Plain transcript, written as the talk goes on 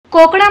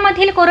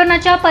कोकणामधील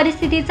कोरोनाच्या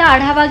परिस्थितीचा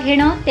आढावा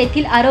घेणं,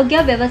 तेथील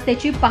आरोग्य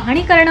व्यवस्थेची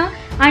पाहणी करणं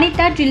आणि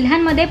त्या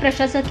जिल्ह्यांमध्ये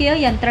प्रशासकीय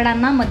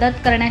यंत्रणांना मदत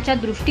करण्याच्या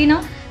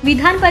दृष्टीनं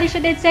विधान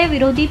परिषदेचे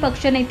विरोधी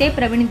पक्षनेते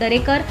प्रवीण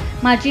दरेकर,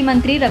 माजी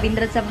मंत्री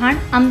रवींद्र चव्हाण,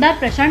 आमदार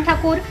प्रशांत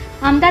ठाकूर,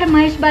 आमदार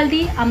महेश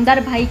बालदी, आमदार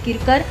भाई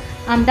किरकर,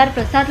 आमदार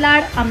प्रसाद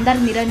लाड, आमदार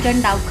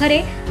निरंजन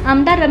डावखरे,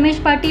 आमदार रमेश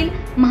पाटील,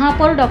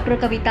 महापौर डॉक्टर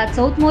कविता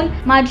चौतमोल,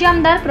 माजी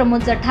आमदार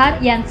प्रमोद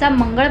जठार यांचा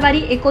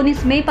मंगळवारी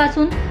 19 मे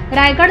पासून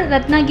रायगड,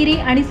 रत्नागिरी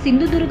आणि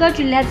सिंधुदुर्ग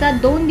जिल्ह्याचा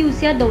 2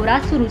 दिवसीय दौरा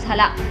सुरू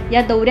झाला।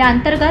 या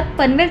दौऱ्याअंतर्गत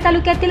पनवेल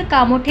तालुक्यातील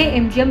कामोठे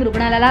एमजीएम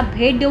रुग्णालयाला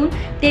भेट देऊन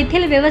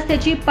तेथील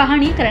व्यवस्थेची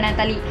पाहणी करण्यात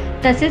आली।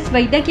 तसेच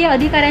वैद्यकीय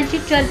अधिकाऱ्यांशी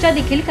चर्चा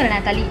देखील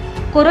करण्यात आली।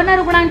 कोरोना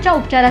रुग्णांच्या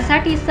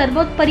उपचारासाठी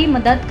सर्वोतपरी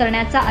मदत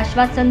करण्याचं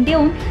आश्वासन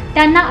देऊन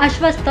त्यांना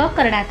आश्वस्त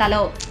करण्यात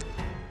आलं।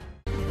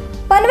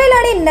 पनवेल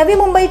आणि नवी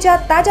मुंबईच्या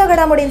ताज्या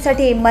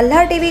घडामोडींसाठी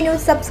मल्हार टीव्ही न्यूज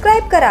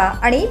सबस्क्राइब करा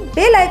आणि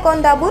बेल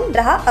आयकॉन दाबून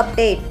रहा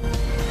अपडेट।